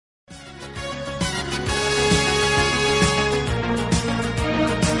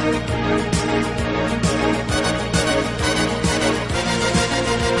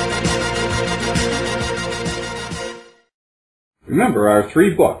Remember our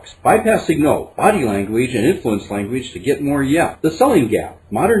 3 books, Bypassing No, Body Language, and Influence Language to Get More Yeah. The Selling Gap,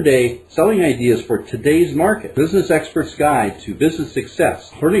 Modern Day Selling Ideas for Today's Market. Business Expert's Guide to Business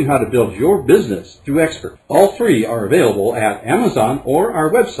Success, Learning How to Build Your Business Through Expert. All 3 are available at Amazon or our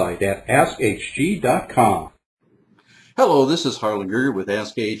website at AskHG.com. Hello, this is Harlinger with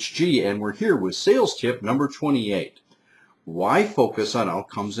Ask HG, and we're here with sales tip number 28. Why focus on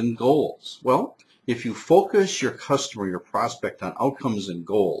outcomes and goals? Well, if you focus your customer, your prospect, on outcomes and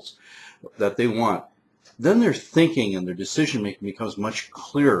goals that they want, then their thinking and their decision making becomes much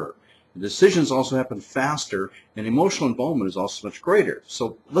clearer. The decisions also happen faster, and emotional involvement is also much greater.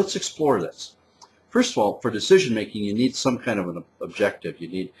 So let's explore this. First of all, for decision making, you need some kind of an objective. You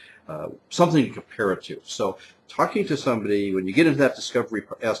need something to compare it to. So talking to somebody, when you get into that discovery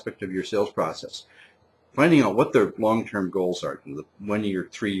aspect of your sales process, finding out what their long-term goals are, 1 year,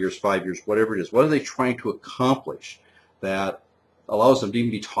 3 years, 5 years, whatever it is. What are they trying to accomplish that allows them to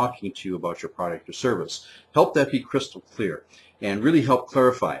even be talking to you about your product or service? Help that be crystal clear and really help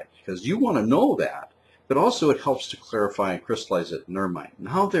clarify it, because you want to know that, but also it helps to clarify and crystallize it in their mind.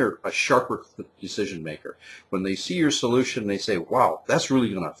 Now they're a sharper decision maker. When they see your solution, they say, wow, that's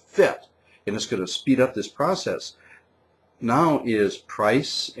really going to fit, and it's going to speed up this process. Now, is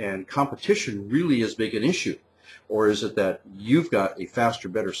price and competition really as big an issue? Or is it that you've got a faster,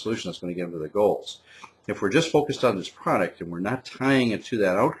 better solution that's going to get them to their goals? If we're just focused on this product and we're not tying it to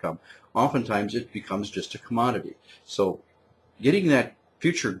that outcome, oftentimes it becomes just a commodity. So getting that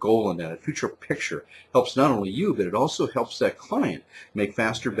future goal in that, a future picture, helps not only you, but it also helps that client make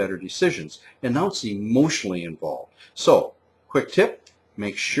faster, better decisions. And now it's emotionally involved. So, quick tip,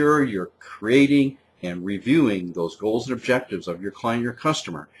 make sure you're creating and reviewing those goals and objectives of your client, your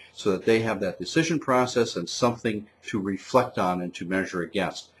customer, so that they have that decision process and something to reflect on and to measure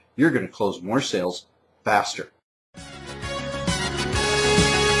against. You're going to close more sales faster.